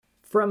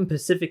From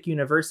Pacific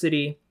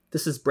University,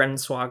 this is Bren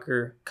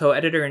Swager,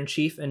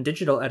 co-editor-in-chief and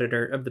digital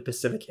editor of the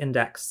Pacific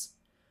Index.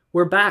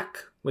 We're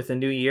back with a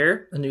new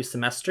year, a new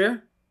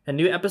semester, and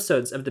new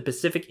episodes of the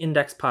Pacific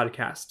Index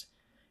podcast.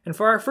 And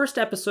for our first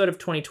episode of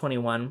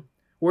 2021,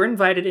 we're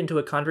invited into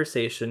a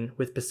conversation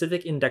with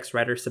Pacific Index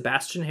writer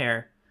Sebastian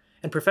Hare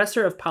and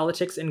professor of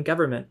politics and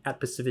government at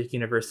Pacific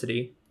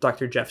University,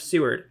 Dr. Jeff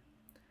Seward.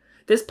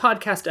 This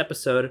podcast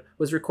episode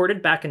was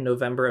recorded back in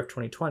November of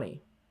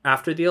 2020,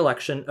 after the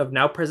election of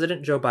now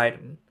President Joe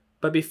Biden,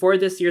 but before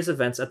this year's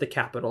events at the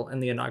Capitol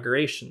and the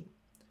inauguration.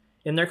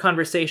 In their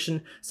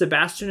conversation,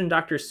 Sebastian and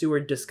Dr.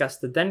 Seward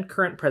discussed the then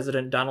current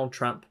President Donald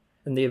Trump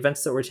and the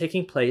events that were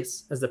taking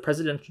place as the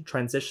presidential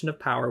transition of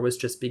power was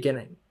just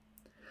beginning.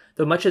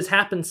 Though much has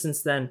happened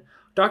since then,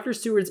 Dr.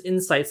 Seward's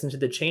insights into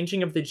the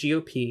changing of the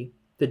GOP,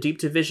 the deep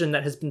division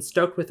that has been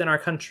stoked within our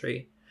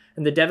country,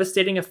 and the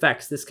devastating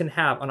effects this can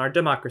have on our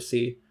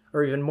democracy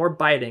are even more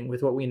biting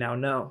with what we now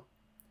know.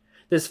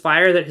 This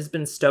fire that has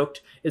been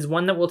stoked is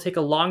one that will take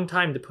a long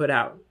time to put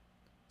out,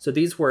 so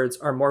these words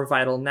are more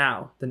vital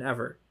now than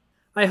ever.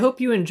 I hope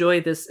you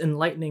enjoy this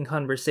enlightening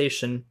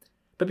conversation,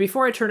 but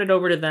before I turn it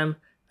over to them,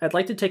 I'd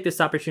like to take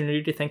this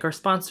opportunity to thank our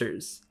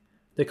sponsors,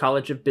 the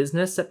College of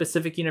Business at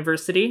Pacific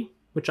University,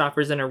 which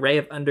offers an array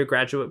of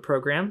undergraduate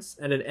programs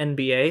and an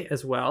MBA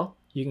as well.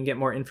 You can get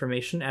more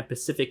information at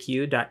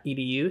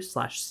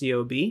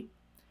pacificu.edu/cob.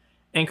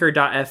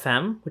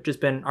 Anchor.fm, which has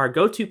been our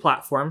go-to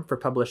platform for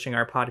publishing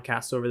our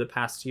podcasts over the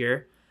past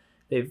year.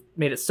 They've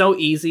made it so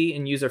easy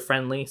and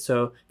user-friendly,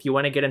 so if you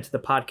want to get into the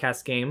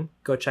podcast game,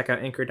 go check out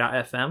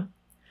Anchor.fm.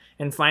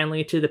 And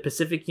finally, to the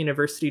Pacific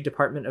University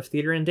Department of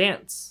Theater and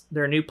Dance.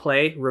 Their new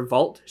play,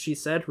 Revolt, she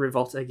said,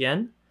 Revolt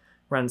Again,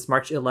 runs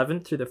March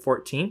 11th through the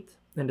 14th,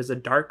 and is a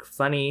dark,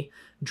 funny,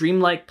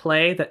 dreamlike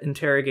play that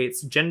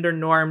interrogates gender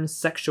norms,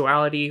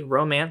 sexuality,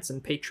 romance,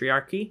 and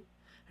patriarchy.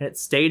 And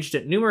it's staged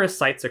at numerous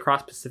sites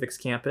across Pacific's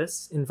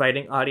campus,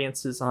 inviting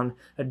audiences on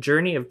a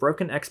journey of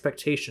broken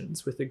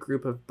expectations with a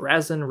group of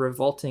brazen,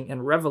 revolting,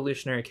 and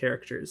revolutionary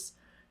characters.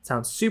 It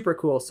sounds super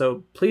cool,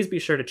 so please be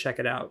sure to check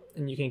it out,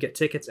 and you can get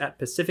tickets at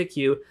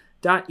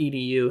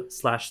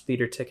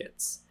pacificu.edu/theater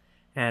tickets.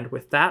 And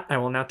with that, I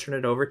will now turn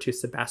it over to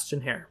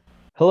Sebastian Hare.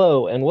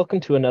 Hello, and welcome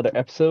to another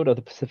episode of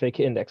the Pacific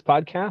Index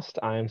podcast.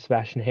 I'm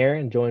Sebastian Hare,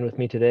 and joined with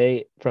me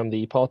today from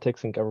the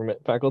Politics and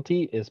Government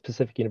faculty is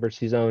Pacific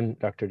University's own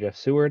Dr. Jeff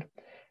Seward.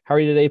 How are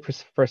you today,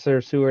 Professor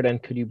Seward,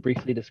 and could you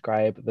briefly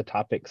describe the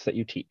topics that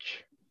you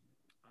teach?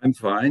 I'm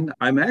fine.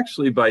 I'm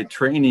actually by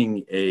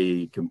training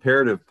a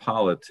comparative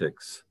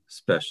politics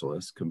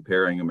specialist,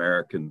 comparing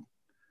American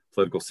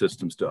political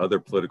systems to other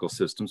political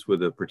systems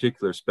with a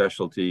particular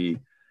specialty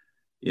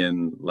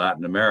in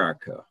Latin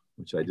America,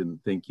 which I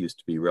didn't think used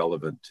to be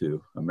relevant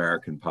to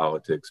American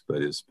politics,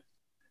 but is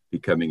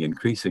becoming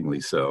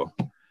increasingly so.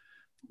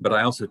 But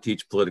I also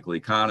teach political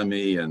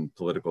economy and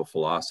political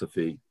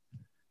philosophy.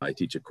 I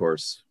teach a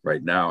course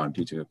right now. I'm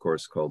teaching a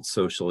course called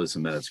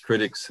Socialism and Its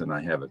Critics, and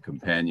I have a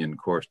companion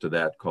course to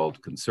that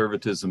called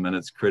Conservatism and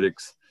Its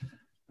Critics.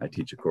 I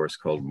teach a course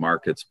called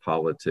Markets,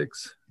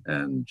 Politics,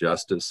 and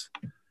Justice.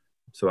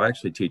 So I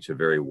actually teach a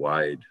very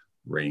wide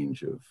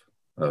range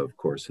of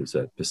courses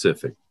at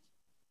Pacific.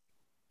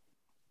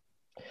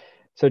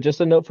 So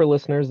just a note for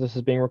listeners, this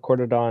is being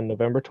recorded on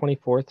November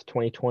 24th,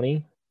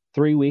 2020,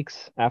 3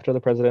 weeks after the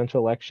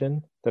presidential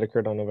election that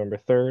occurred on November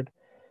 3rd.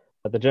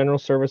 The General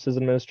Services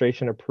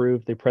Administration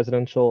approved the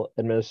presidential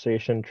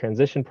administration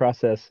transition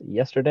process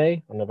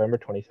yesterday on November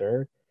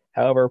 23rd.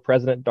 However,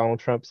 President Donald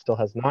Trump still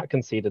has not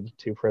conceded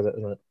to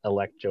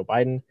President-elect Joe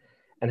Biden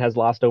and has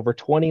lost over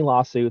 20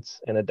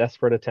 lawsuits in a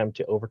desperate attempt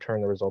to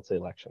overturn the results of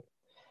the election.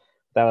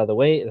 With that out of the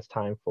way, it is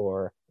time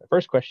for the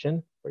first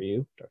question for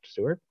you, Dr.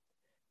 Seward.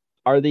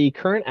 Are the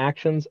current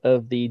actions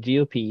of the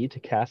GOP to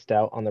cast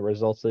doubt on the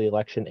results of the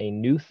election a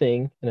new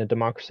thing in a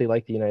democracy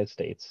like the United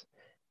States?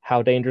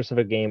 How dangerous of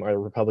a game are the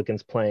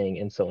Republicans playing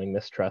in sowing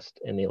mistrust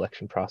in the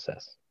election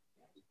process?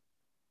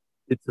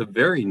 It's a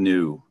very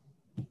new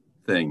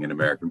thing in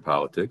American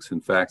politics. In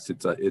fact,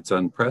 it's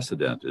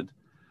unprecedented.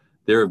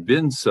 There have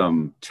been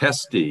some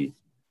testy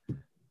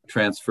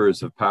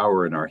transfers of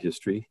power in our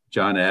history.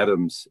 John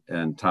Adams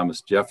and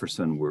Thomas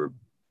Jefferson were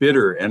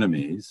bitter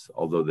enemies,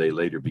 although they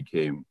later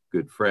became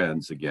good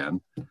friends again.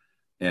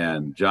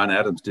 And John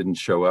Adams didn't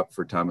show up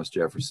for Thomas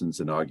Jefferson's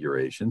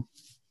inauguration.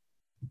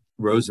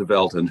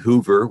 Roosevelt and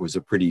Hoover was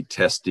a pretty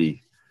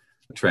testy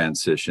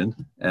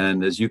transition.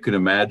 And as you can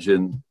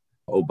imagine,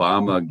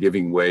 Obama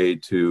giving way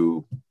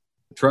to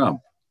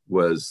Trump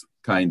was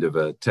kind of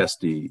a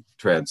testy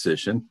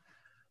transition.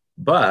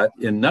 But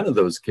in none of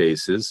those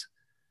cases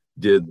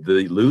did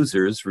the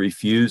losers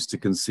refuse to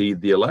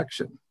concede the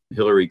election.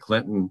 Hillary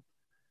Clinton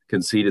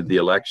conceded the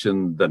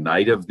election the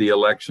night of the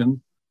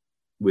election.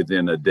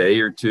 Within a day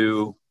or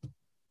two,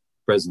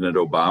 President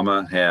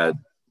Obama had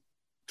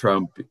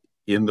Trump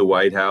in the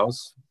White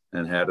House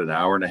and had an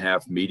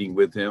hour-and-a-half meeting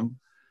with him,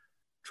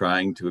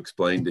 trying to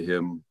explain to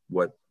him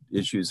what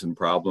issues and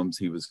problems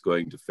he was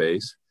going to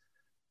face.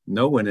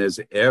 No one has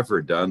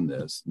ever done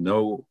this.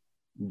 No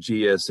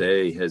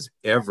GSA has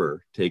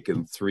ever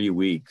taken 3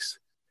 weeks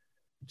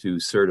to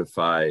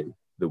certify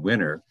the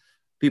winner.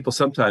 People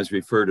sometimes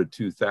refer to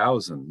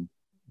 2000,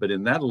 but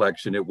in that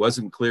election, it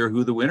wasn't clear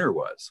who the winner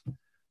was.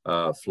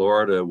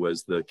 Florida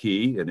was the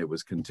key, and it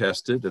was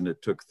contested, and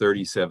it took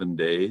 37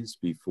 days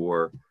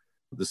before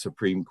the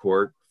Supreme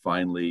Court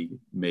finally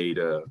made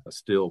a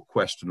still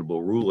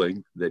questionable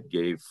ruling that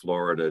gave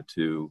Florida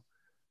to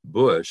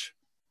Bush.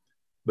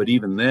 But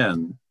even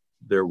then,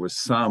 there was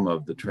some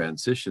of the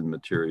transition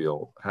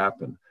material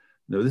happen.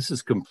 Now, this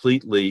is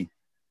completely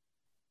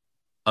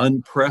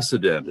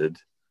unprecedented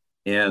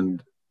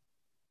and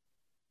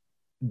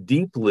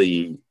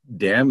deeply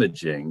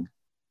damaging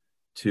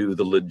to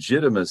the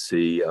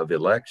legitimacy of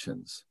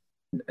elections,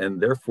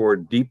 and therefore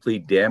deeply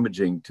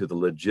damaging to the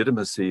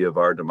legitimacy of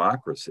our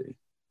democracy.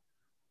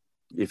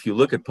 If you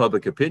look at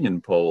public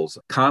opinion polls,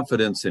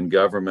 confidence in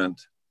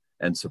government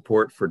and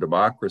support for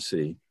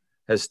democracy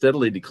has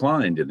steadily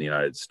declined in the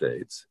United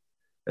States.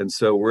 And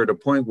so we're at a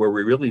point where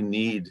we really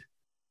need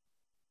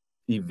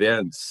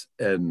events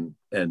and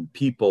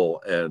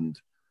people and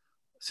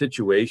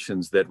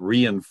situations that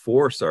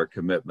reinforce our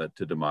commitment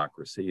to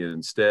democracy. And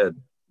instead,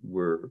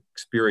 we're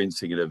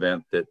experiencing an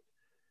event that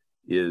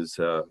is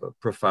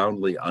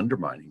profoundly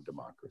undermining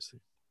democracy.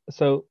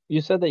 So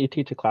you said that you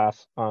teach a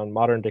class on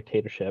modern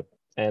dictatorship,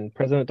 and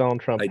President Donald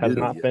Trump has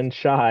not been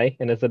shy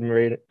in his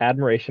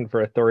admiration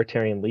for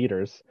authoritarian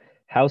leaders.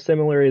 How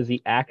similar is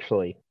he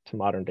actually to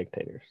modern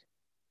dictators?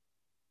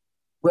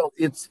 Well,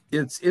 it's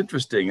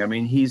interesting. I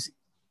mean, he's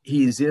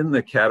in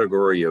the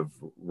category of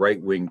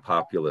right-wing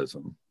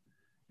populism,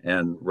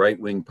 and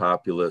right-wing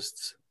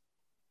populists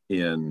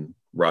in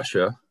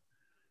Russia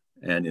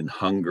and in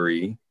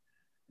Hungary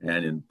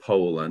and in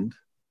Poland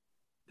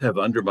have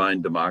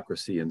undermined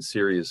democracy in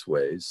serious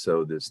ways.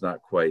 So it's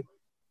not quite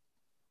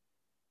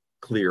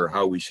clear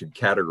how we should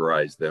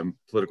categorize them.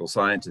 Political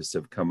scientists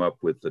have come up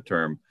with the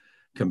term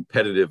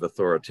competitive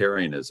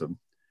authoritarianism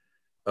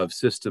of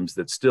systems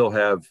that still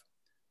have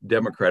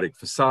democratic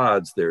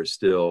facades. There's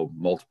still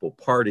multiple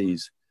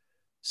parties.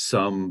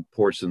 Some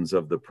portions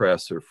of the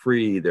press are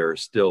free. There are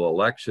still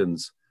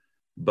elections,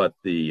 but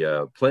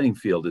the playing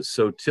field is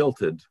so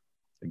tilted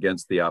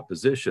against the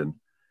opposition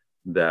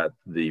that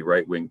the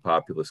right-wing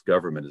populist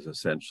government is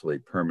essentially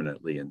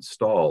permanently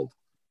installed.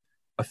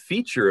 A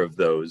feature of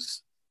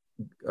those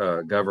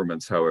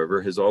governments,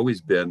 however, has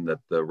always been that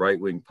the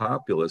right-wing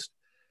populist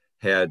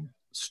had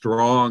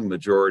strong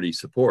majority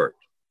support,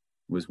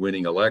 was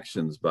winning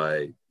elections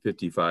by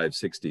 55,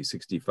 60,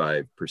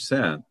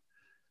 65%.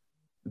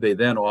 They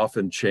then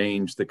often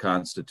changed the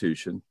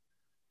Constitution.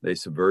 They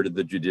subverted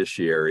the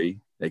judiciary.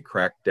 They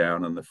cracked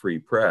down on the free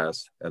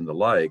press and the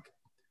like.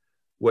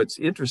 What's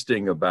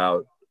interesting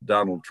about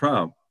Donald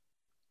Trump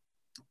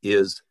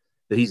is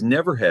that he's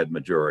never had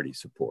majority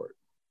support.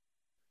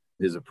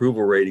 His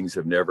approval ratings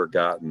have never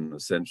gotten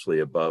essentially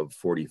above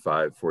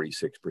 45,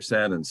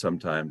 46%, and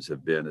sometimes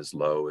have been as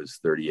low as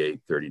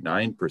 38,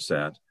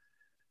 39%.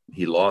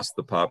 He lost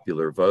the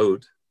popular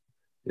vote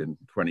in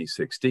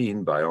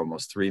 2016 by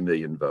almost 3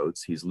 million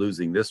votes. He's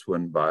losing this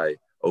one by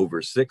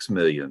over 6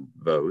 million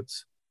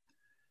votes.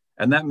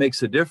 And that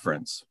makes a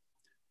difference.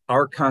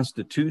 Our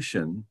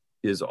Constitution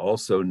is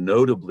also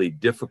notably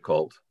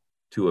difficult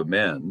to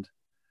amend.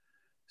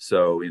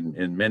 So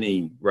in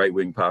many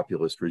right-wing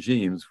populist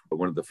regimes,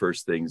 one of the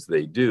first things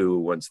they do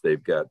once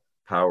they've got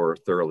power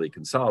thoroughly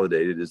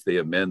consolidated is they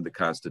amend the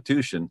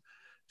Constitution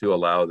to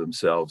allow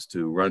themselves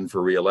to run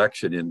for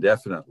re-election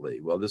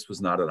indefinitely. Well, this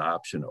was not an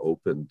option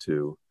open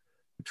to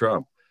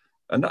Trump.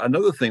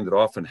 Another thing that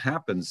often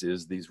happens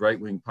is these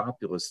right-wing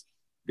populist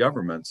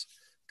governments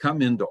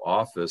come into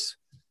office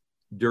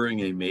during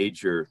a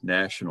major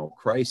national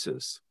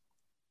crisis,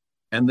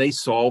 and they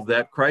solve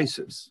that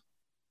crisis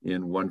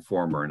in one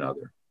form or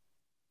another.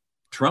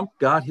 Trump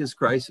got his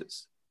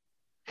crisis,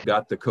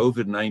 got the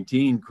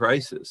COVID-19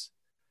 crisis.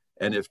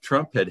 And if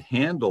Trump had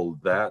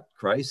handled that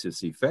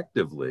crisis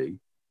effectively,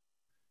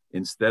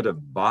 instead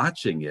of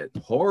botching it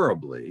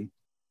horribly,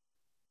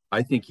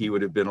 I think he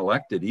would have been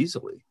elected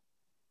easily.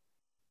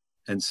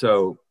 And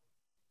so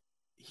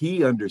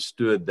he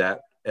understood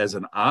that as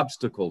an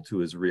obstacle to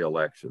his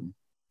reelection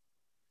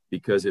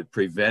because it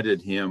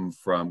prevented him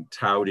from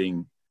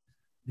touting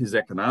his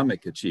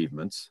economic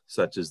achievements,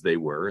 such as they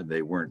were, and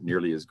they weren't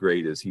nearly as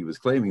great as he was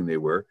claiming they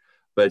were,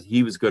 but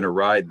he was going to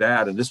ride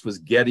that, and this was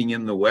getting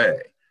in the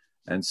way.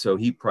 And so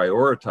he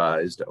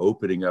prioritized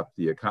opening up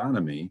the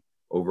economy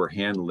over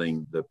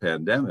handling the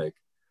pandemic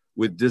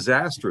with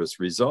disastrous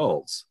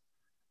results.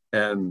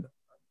 And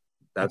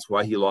that's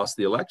why he lost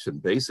the election,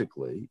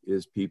 basically,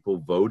 is people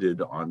voted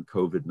on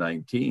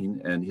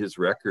COVID-19, and his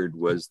record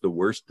was the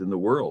worst in the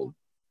world,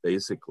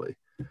 basically.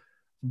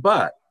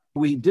 But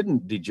we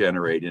didn't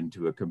degenerate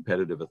into a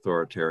competitive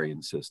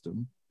authoritarian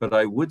system, but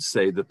I would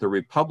say that the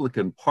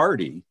Republican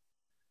Party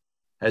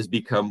has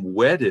become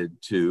wedded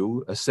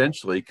to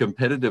essentially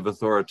competitive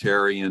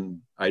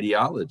authoritarian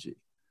ideology.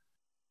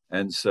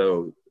 And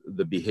so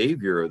the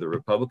behavior of the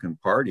Republican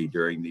Party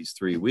during these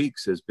 3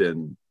 weeks has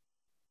been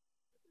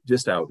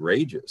just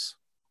outrageous.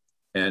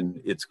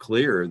 And it's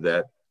clear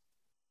that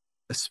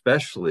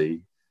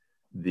especially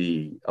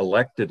the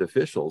elected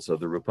officials of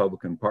the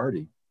Republican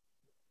Party,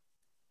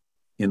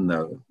 in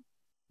the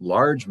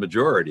large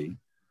majority,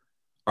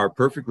 are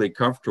perfectly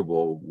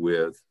comfortable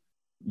with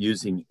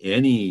using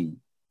any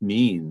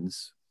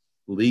means,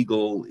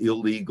 legal,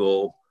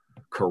 illegal,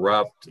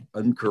 corrupt,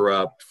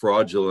 uncorrupt,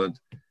 fraudulent,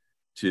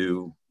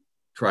 to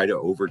try to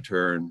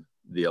overturn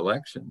the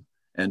election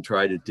and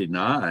try to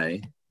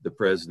deny the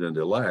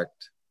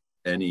president-elect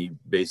any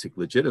basic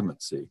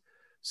legitimacy.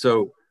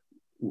 So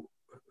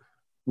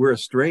we're a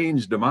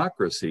strange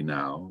democracy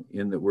now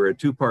in that we're a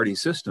two-party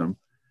system,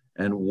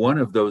 and one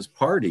of those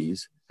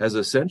parties has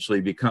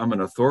essentially become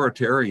an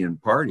authoritarian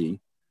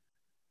party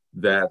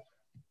that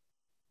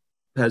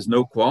has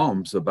no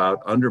qualms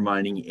about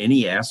undermining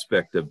any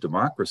aspect of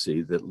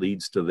democracy that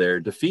leads to their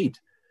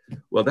defeat.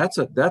 Well,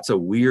 that's a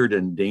weird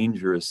and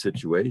dangerous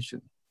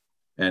situation.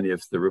 And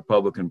if the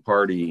Republican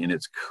Party in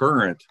its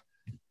current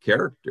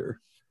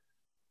character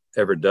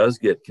ever does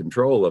get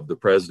control of the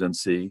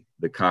presidency,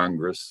 the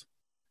Congress,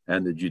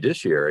 and the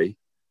judiciary,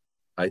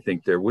 I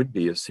think there would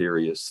be a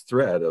serious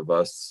threat of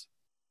us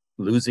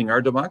losing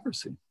our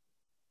democracy.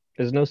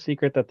 It's no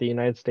secret that the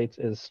United States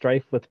is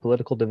strife with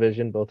political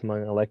division, both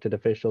among elected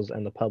officials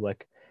and the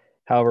public.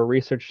 However,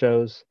 research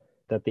shows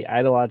that the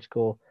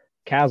ideological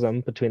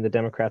chasm between the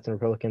Democrats and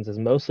Republicans is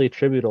mostly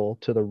attributable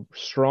to the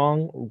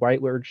strong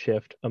rightward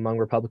shift among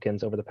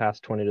Republicans over the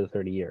past 20 to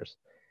 30 years.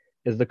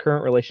 Is the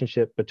current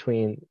relationship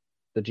between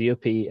the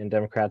GOP and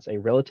Democrats a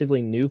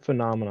relatively new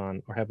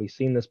phenomenon, or have we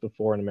seen this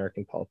before in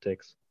American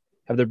politics?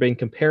 Have there been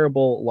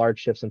comparable large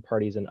shifts in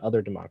parties in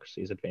other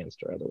democracies,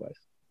 advanced or otherwise?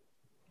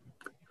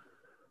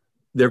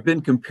 There have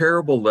been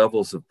comparable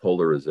levels of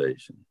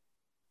polarization,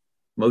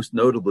 most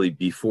notably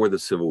before the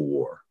Civil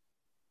War.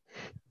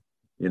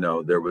 You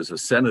know, there was a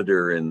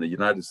senator in the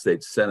United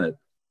States Senate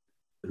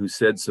who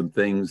said some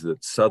things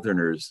that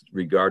Southerners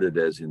regarded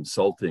as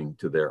insulting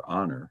to their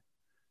honor.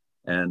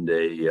 And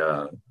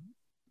a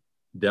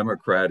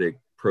Democratic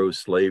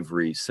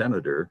pro-slavery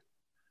senator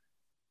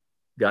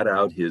got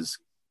out his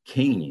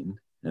cane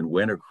and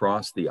went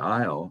across the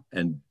aisle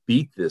and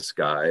beat this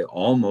guy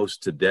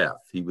almost to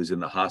death. He was in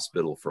the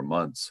hospital for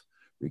months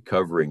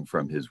recovering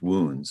from his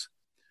wounds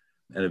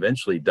and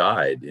eventually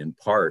died in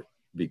part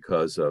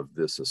because of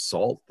this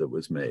assault that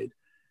was made.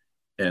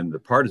 And the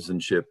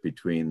partisanship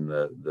between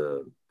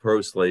the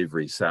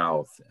pro-slavery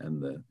South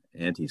and the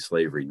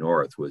anti-slavery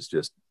North was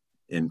just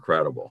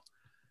incredible.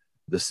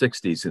 The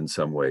 60s in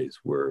some ways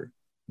were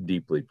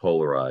deeply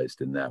polarized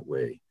in that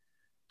way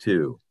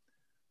too.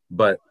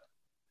 But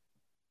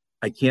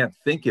I can't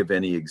think of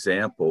any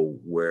example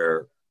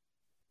where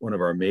one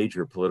of our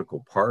major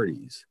political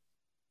parties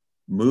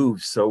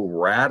moved so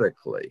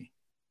radically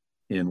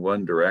in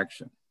one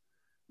direction.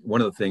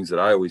 One of the things that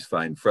I always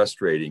find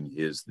frustrating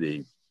is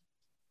the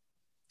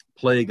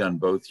plague on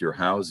both your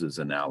houses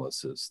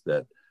analysis,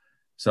 that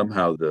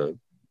somehow the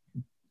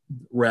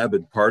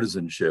rabid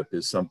partisanship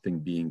is something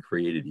being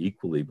created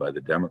equally by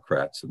the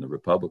Democrats and the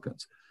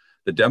Republicans.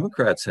 The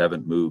Democrats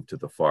haven't moved to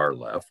the far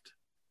left.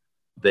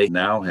 They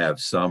now have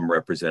some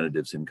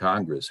representatives in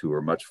Congress who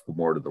are much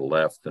more to the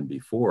left than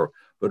before.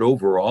 But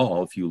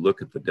overall, if you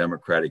look at the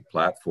Democratic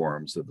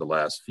platforms of the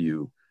last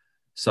few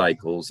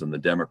cycles and the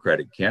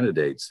Democratic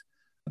candidates,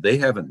 they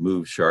haven't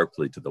moved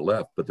sharply to the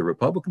left, but the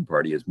Republican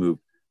Party has moved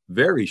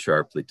very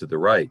sharply to the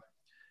right.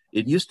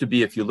 It used to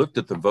be, if you looked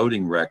at the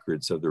voting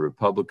records of the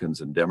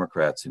Republicans and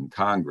Democrats in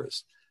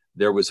Congress,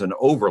 there was an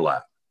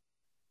overlap.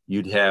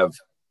 You'd have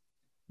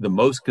the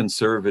most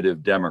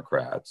conservative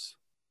Democrats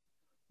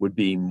would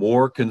be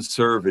more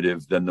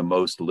conservative than the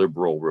most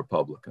liberal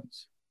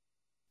Republicans,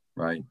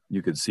 right?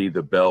 You could see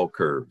the bell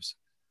curves,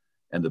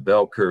 and the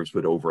bell curves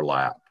would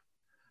overlap,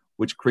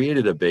 which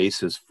created a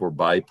basis for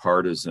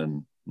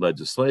bipartisan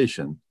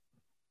legislation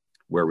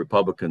where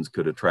Republicans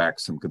could attract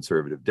some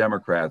conservative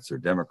Democrats or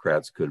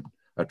Democrats could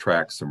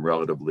attract some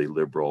relatively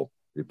liberal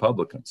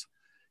Republicans.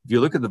 If you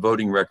look at the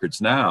voting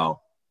records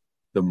now,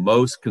 the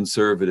most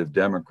conservative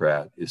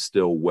Democrat is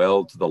still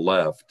well to the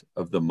left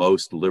of the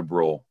most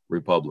liberal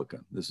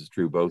Republican. This is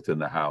true both in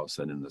the House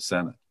and in the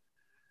Senate.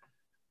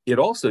 It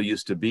also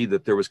used to be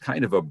that there was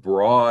kind of a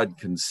broad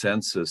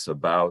consensus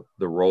about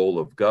the role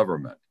of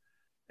government,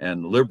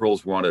 and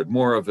liberals wanted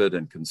more of it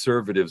and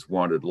conservatives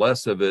wanted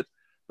less of it,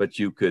 but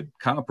you could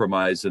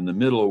compromise in the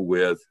middle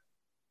with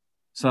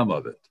some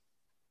of it,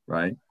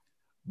 right?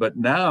 But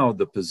now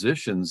the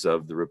positions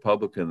of the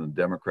Republican and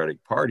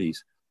Democratic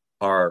parties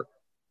are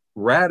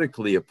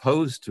radically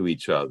opposed to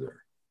each other.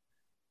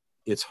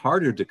 It's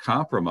harder to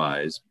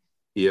compromise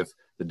if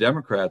the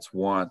Democrats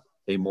want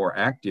a more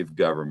active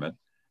government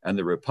and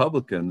the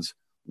Republicans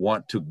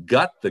want to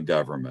gut the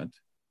government.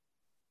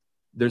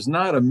 There's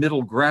not a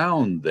middle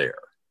ground there.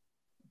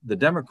 The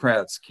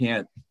Democrats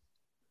can't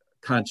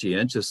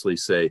conscientiously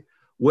say,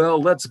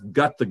 well, let's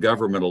gut the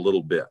government a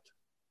little bit.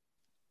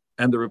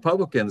 And the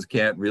Republicans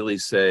can't really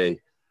say,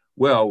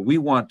 well, we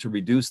want to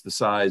reduce the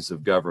size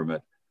of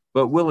government,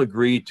 but we'll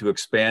agree to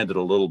expand it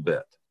a little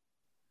bit.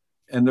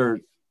 And they're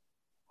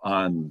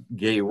on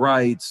gay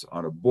rights,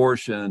 on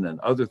abortion, and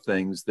other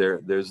things.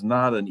 There's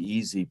not an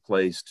easy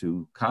place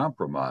to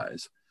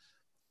compromise.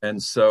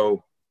 And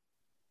so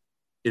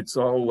it's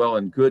all well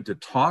and good to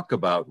talk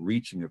about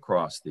reaching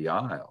across the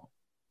aisle,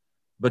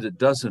 but it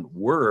doesn't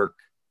work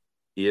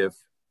if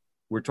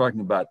we're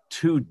talking about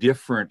two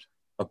different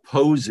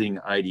opposing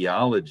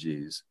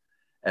ideologies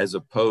as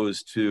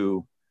opposed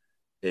to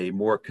a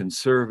more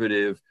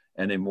conservative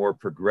and a more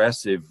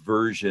progressive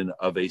version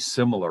of a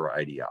similar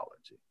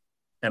ideology.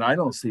 And I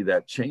don't see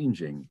that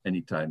changing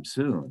anytime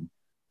soon.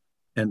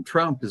 And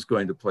Trump is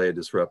going to play a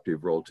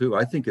disruptive role too.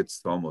 I think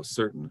it's almost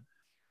certain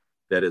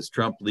that as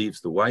Trump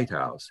leaves the White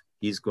House,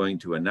 he's going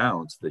to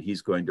announce that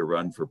he's going to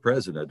run for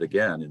president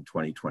again in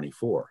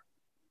 2024.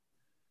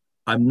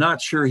 I'm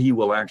not sure he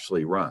will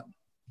actually run,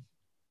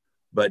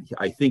 but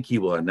I think he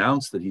will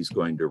announce that he's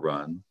going to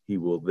run. He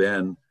will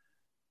then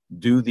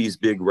do these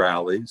big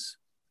rallies.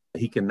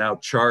 He can now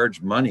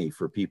charge money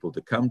for people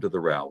to come to the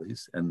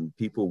rallies, and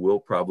people will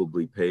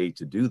probably pay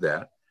to do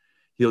that.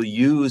 He'll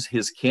use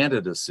his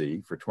candidacy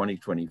for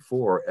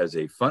 2024 as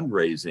a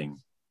fundraising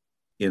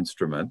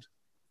instrument,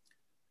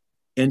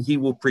 and he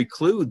will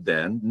preclude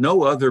then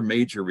no other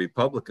major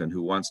Republican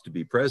who wants to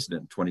be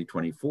president in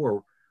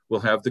 2024 will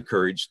have the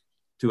courage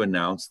to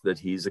announce that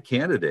he's a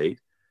candidate,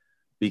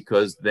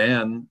 because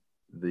then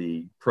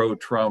the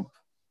pro-Trump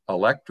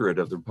electorate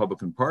of the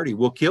Republican Party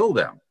will kill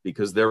them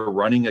because they're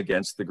running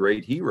against the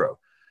great hero.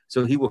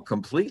 So he will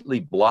completely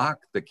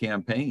block the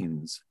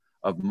campaigns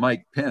of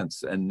Mike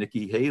Pence and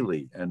Nikki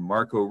Haley and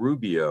Marco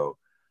Rubio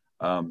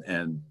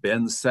and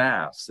Ben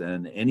Sasse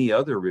and any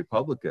other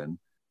Republican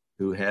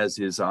who has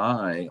his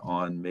eye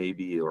on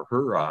maybe, or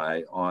her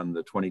eye on,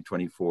 the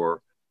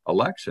 2024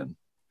 election.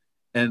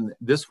 And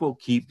this will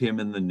keep him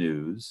in the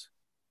news,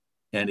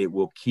 and it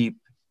will keep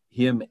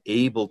him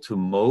able to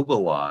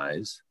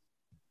mobilize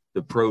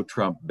the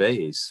pro-Trump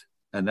base.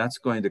 And that's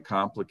going to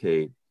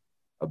complicate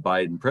a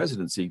Biden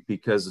presidency,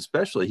 because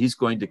especially he's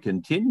going to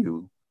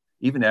continue,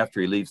 even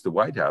after he leaves the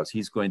White House,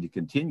 he's going to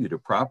continue to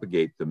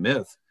propagate the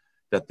myth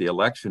that the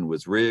election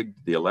was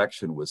rigged, the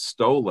election was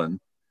stolen,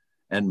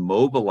 and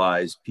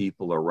mobilize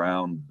people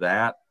around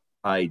that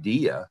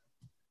idea.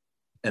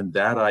 And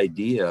that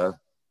idea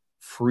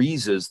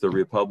freezes the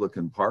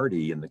Republican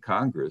Party in the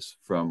Congress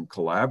from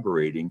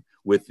collaborating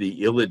with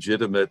the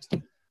illegitimate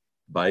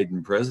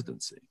Biden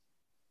presidency.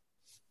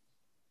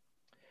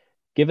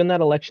 Given that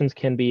elections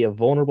can be a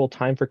vulnerable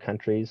time for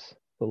countries,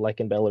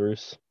 like in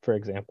Belarus, for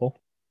example,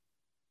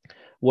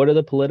 what are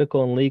the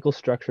political and legal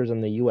structures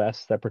in the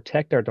US that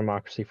protect our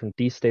democracy from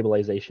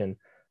destabilization?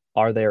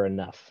 Are there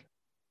enough?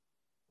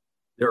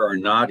 There are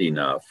not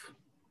enough.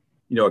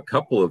 You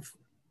know,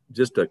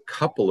 just a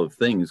couple of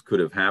things could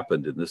have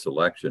happened in this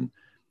election.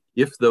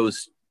 If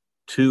those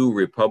two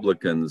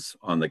Republicans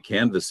on the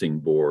canvassing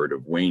board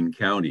of Wayne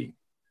County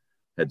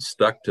had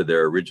stuck to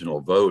their original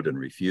vote and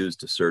refused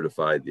to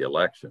certify the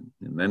election,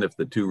 and then if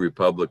the two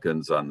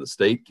Republicans on the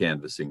state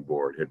canvassing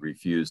board had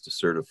refused to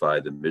certify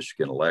the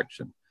Michigan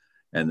election,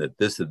 and that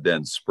this had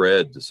then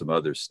spread to some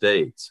other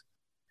states,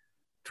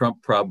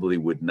 Trump probably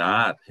would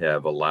not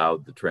have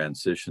allowed the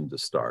transition to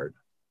start,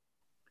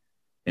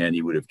 and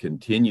he would have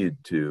continued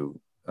to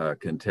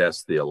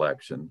contest the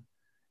election.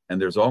 And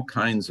there's all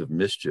kinds of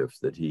mischief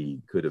that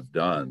he could have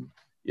done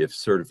if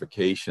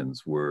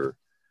certifications were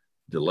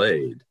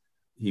delayed.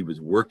 He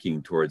was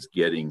working towards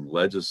getting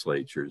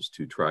legislatures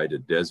to try to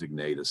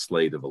designate a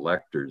slate of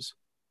electors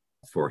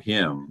for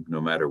him, no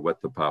matter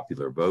what the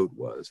popular vote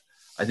was.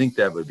 I think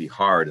that would be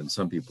hard, and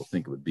some people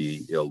think it would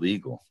be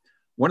illegal.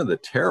 One of the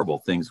terrible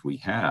things we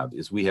have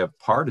is we have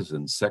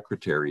partisan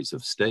secretaries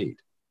of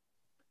state.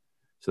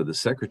 So the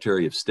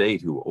Secretary of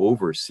State who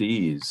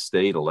oversees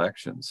state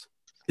elections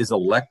is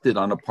elected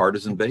on a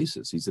partisan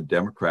basis. He's a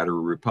Democrat or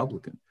a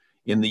Republican.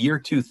 In the year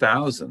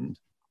 2000,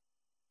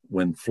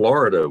 when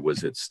Florida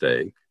was at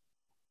stake,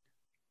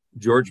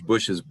 George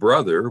Bush's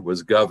brother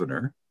was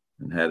governor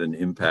and had an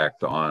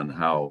impact on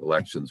how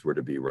elections were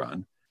to be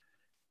run.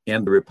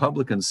 And the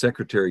Republican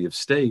Secretary of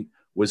State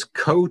was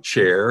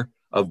co-chair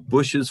of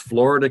Bush's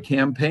Florida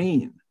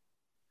campaign,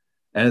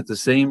 and at the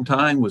same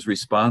time was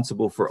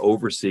responsible for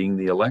overseeing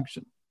the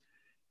election.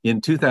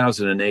 In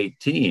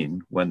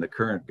 2018, when the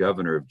current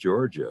governor of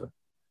Georgia,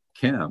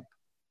 Kemp,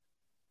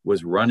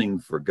 was running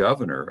for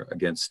governor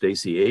against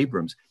Stacey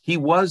Abrams, he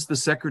was the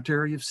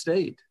Secretary of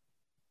State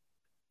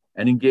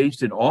and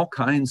engaged in all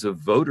kinds of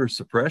voter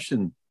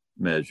suppression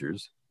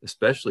measures,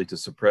 especially to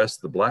suppress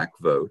the Black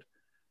vote,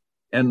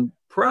 and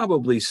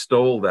probably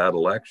stole that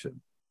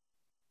election.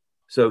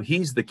 So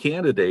he's the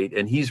candidate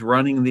and he's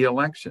running the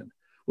election.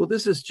 Well,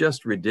 this is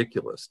just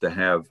ridiculous to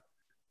have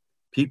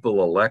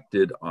people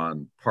elected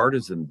on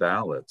partisan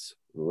ballots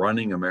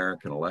running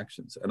American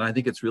elections. And I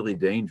think it's really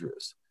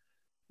dangerous.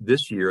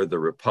 This year, the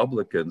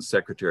Republican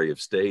Secretary of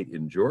State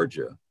in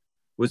Georgia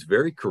was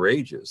very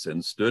courageous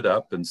and stood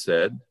up and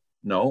said,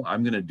 no,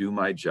 I'm going to do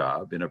my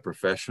job in a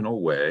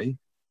professional way.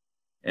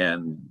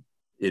 And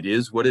it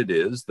is what it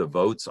is. The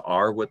votes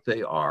are what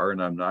they are,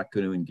 and I'm not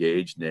going to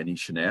engage in any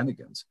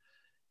shenanigans.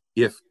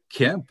 If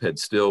Kemp had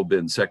still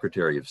been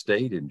Secretary of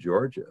State in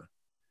Georgia,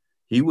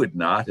 he would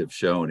not have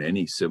shown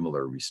any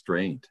similar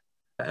restraint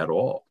at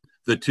all.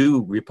 The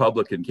two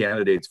Republican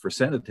candidates for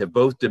Senate have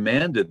both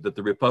demanded that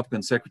the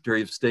Republican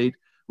Secretary of State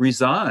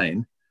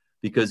resign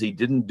because he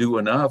didn't do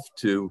enough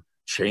to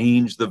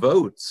change the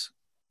votes.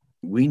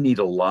 We need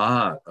a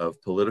lot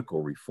of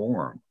political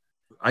reform.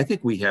 I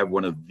think we have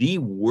one of the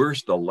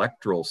worst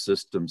electoral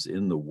systems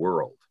in the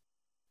world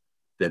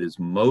that is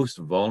most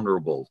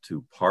vulnerable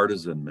to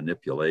partisan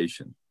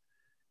manipulation.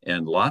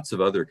 And lots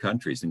of other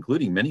countries,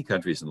 including many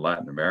countries in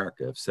Latin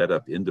America, have set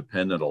up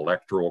independent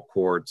electoral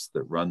courts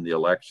that run the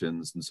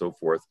elections and so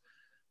forth.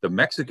 The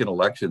Mexican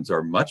elections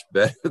are much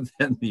better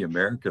than the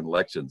American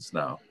elections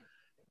now.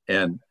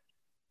 And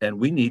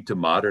we need to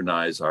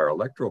modernize our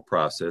electoral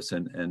process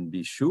and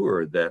be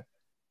sure that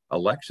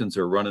elections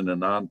are run in a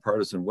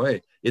nonpartisan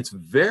way. It's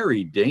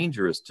very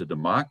dangerous to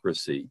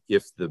democracy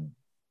if the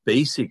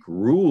basic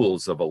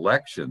rules of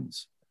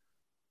elections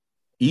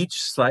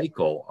each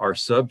cycle are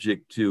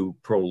subject to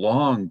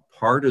prolonged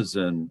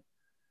partisan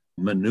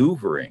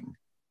maneuvering,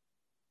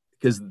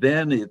 because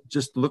then it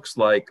just looks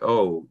like,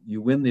 oh,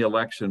 you win the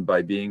election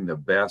by being the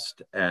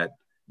best at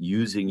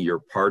using your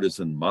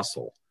partisan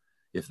muscle.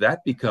 If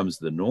that becomes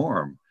the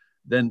norm,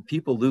 then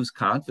people lose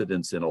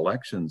confidence in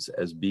elections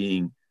as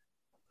being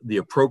the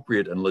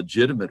appropriate and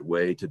legitimate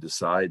way to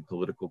decide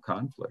political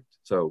conflict.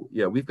 So,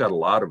 yeah, we've got a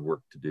lot of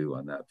work to do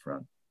on that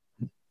front.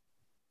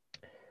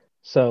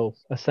 So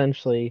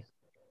essentially,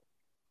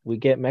 we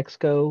get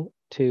Mexico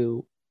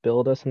to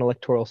build us an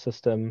electoral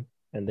system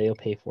and they'll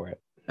pay for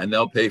it. And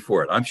they'll pay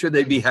for it. I'm sure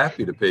they'd be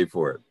happy to pay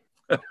for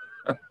it.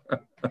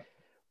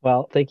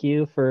 Well, thank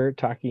you for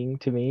talking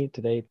to me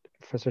today,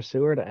 Professor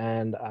Seward.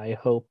 And I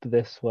hope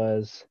this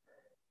was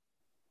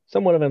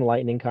somewhat of an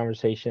enlightening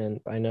conversation.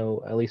 I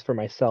know, at least for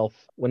myself,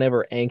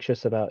 whenever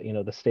anxious about,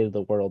 the state of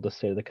the world, the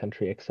state of the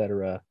country,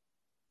 etc.,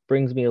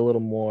 brings me a little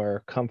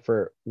more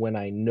comfort when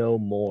I know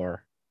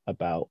more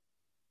about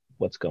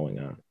what's going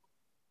on.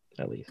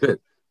 At least. Good.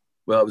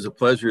 Well, it was a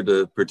pleasure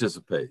to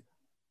participate.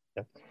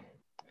 Yep.